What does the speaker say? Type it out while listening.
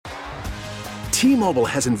T-Mobile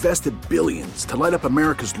has invested billions to light up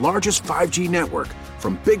America's largest 5G network,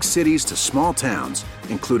 from big cities to small towns,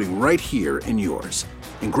 including right here in yours.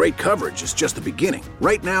 And great coverage is just the beginning.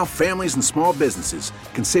 Right now, families and small businesses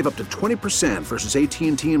can save up to 20% versus AT&T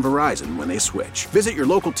and Verizon when they switch. Visit your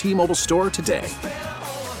local T-Mobile store today.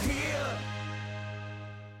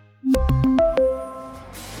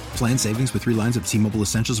 Plan savings with 3 lines of T-Mobile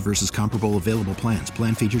Essentials versus comparable available plans.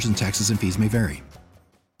 Plan features and taxes and fees may vary.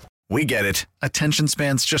 We get it. Attention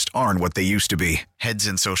spans just aren't what they used to be. Heads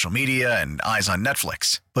in social media and eyes on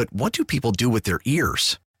Netflix. But what do people do with their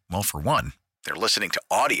ears? Well, for one, they're listening to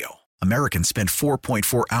audio. Americans spend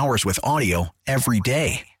 4.4 hours with audio every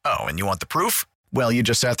day. Oh, and you want the proof? Well, you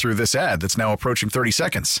just sat through this ad that's now approaching 30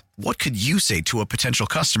 seconds. What could you say to a potential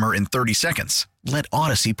customer in 30 seconds? Let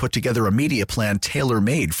Odyssey put together a media plan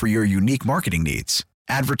tailor-made for your unique marketing needs.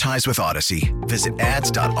 Advertise with Odyssey. Visit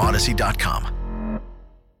ads.odyssey.com.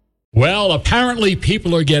 Well, apparently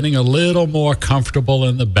people are getting a little more comfortable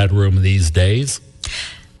in the bedroom these days.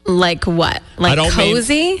 Like what? Like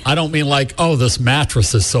cozy? I don't mean like, oh, this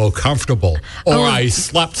mattress is so comfortable, or I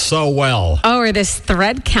slept so well. Oh, or this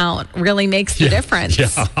thread count really makes the difference.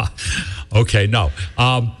 Yeah. Okay, no.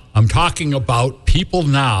 I'm talking about people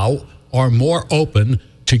now are more open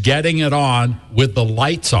to getting it on with the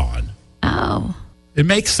lights on. Oh. It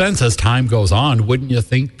makes sense as time goes on. Wouldn't you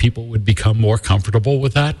think people would become more comfortable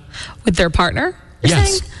with that? With their partner?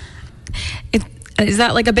 Yes. Is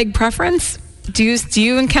that like a big preference? Do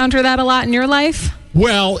you encounter that a lot in your life?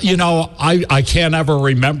 Well, I can't ever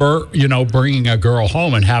remember, bringing a girl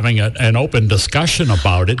home and having an open discussion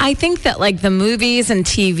about it. I think that like the movies and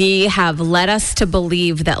TV have led us to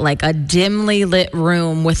believe that like a dimly lit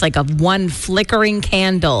room with like a one flickering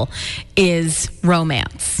candle is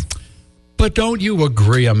romance. But don't you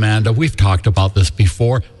agree, Amanda? We've talked about this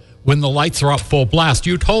before. When the lights are up full blast,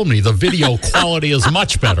 you told me the video quality is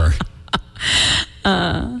much better.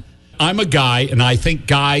 I'm a guy, and I think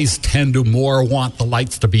guys tend to more want the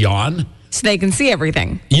lights to be on. So they can see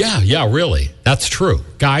everything. Yeah, really. That's true.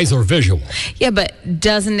 Guys are visual. Yeah, but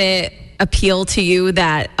doesn't it appeal to you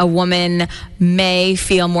that a woman may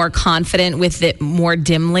feel more confident with it more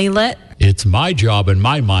dimly lit? It's my job in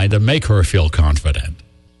my mind to make her feel confident.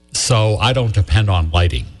 So I don't depend on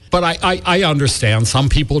lighting. But I understand some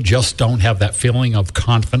people just don't have that feeling of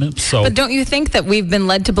confidence. So, but don't you think that we've been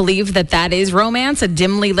led to believe that is romance? A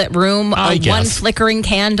dimly lit room, one flickering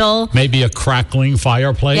candle. Maybe a crackling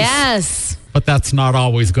fireplace. Yes. But that's not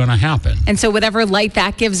always going to happen. And so whatever light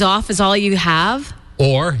that gives off is all you have?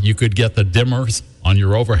 Or you could get the dimmers on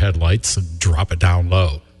your overhead lights and drop it down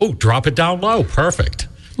low. Oh, drop it down low. Perfect.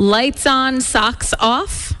 Lights on, socks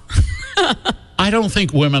off? I don't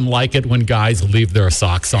think women like it when guys leave their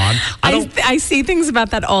socks on. I see things about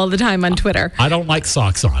that all the time on Twitter. I don't like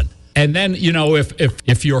socks on. And then,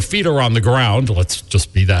 if your feet are on the ground, let's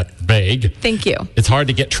just be that vague. Thank you. It's hard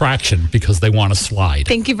to get traction because they want to slide.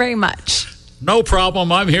 Thank you very much. No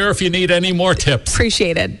problem. I'm here if you need any more tips.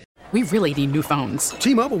 Appreciated. We really need new phones.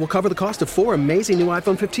 T-Mobile will cover the cost of 4 amazing new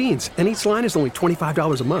iPhone 15s, and each line is only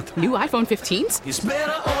 $25 a month. New iPhone 15s? It's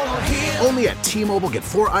better over here. Only at T-Mobile, get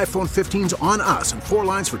 4 iPhone 15s on us and 4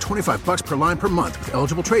 lines for $25 per line per month with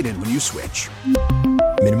eligible trade-in when you switch.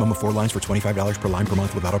 Minimum of 4 lines for $25 per line per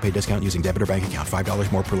month with autopay discount using debit or bank account.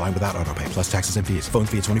 $5 more per line without autopay, plus taxes and fees. Phone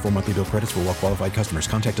fee at 24 monthly bill credits for well-qualified customers.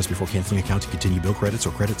 Contact us before canceling account to continue bill credits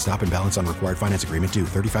or credit stop and balance on required finance agreement due.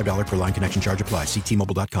 $35 per line connection charge applies. See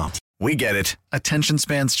T-Mobile.com. We get it. Attention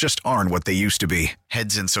spans just aren't what they used to be.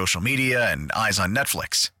 Heads in social media and eyes on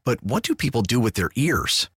Netflix. But what do people do with their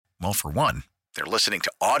ears? Well, for one, they're listening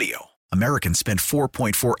to audio. Americans spend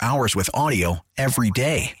 4.4 hours with audio every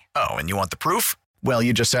day. Oh, and you want the proof? Well,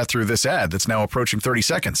 you just sat through this ad that's now approaching 30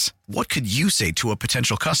 seconds. What could you say to a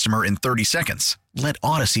potential customer in 30 seconds? Let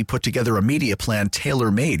Odyssey put together a media plan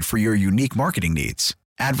tailor-made for your unique marketing needs.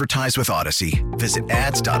 Advertise with Odyssey. Visit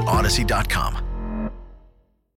ads.odyssey.com.